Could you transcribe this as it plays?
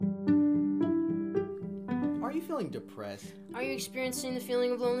feeling depressed? Are you experiencing the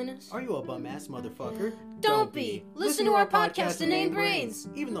feeling of loneliness? Are you a bum-ass motherfucker? Don't be! Listen to our podcast,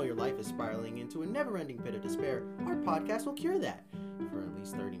 InaneBrains! Even though your life is spiraling into a never-ending pit of despair, our podcast will cure that. For at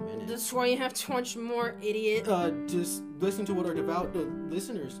least 30 minutes. That's why you have to watch more, idiot. Just listen to what our devout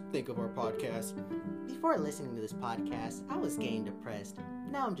listeners think of our podcast. Before listening to this podcast, I was gay and depressed.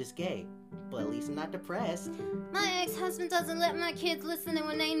 Now I'm just gay. But at least I'm not depressed. My ex-husband doesn't let my kids listen to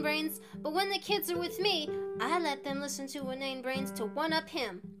InaneBrains, but when the kids are with me, I let them listen to InaneBrains to one-up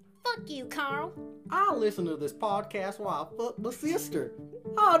him. Fuck you, Carl. I listen to this podcast while I fuck my sister.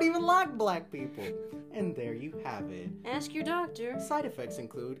 I don't even like black people. And there you have it. Ask your doctor. Side effects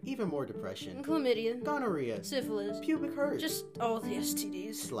include even more depression, Chlamydia, gonorrhea, syphilis, pubic hurt, just all the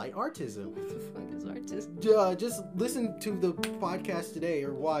STDs. slight autism. What the fuck is autism? Just listen to the podcast today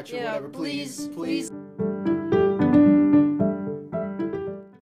or watch or Yeah, whatever, please. please.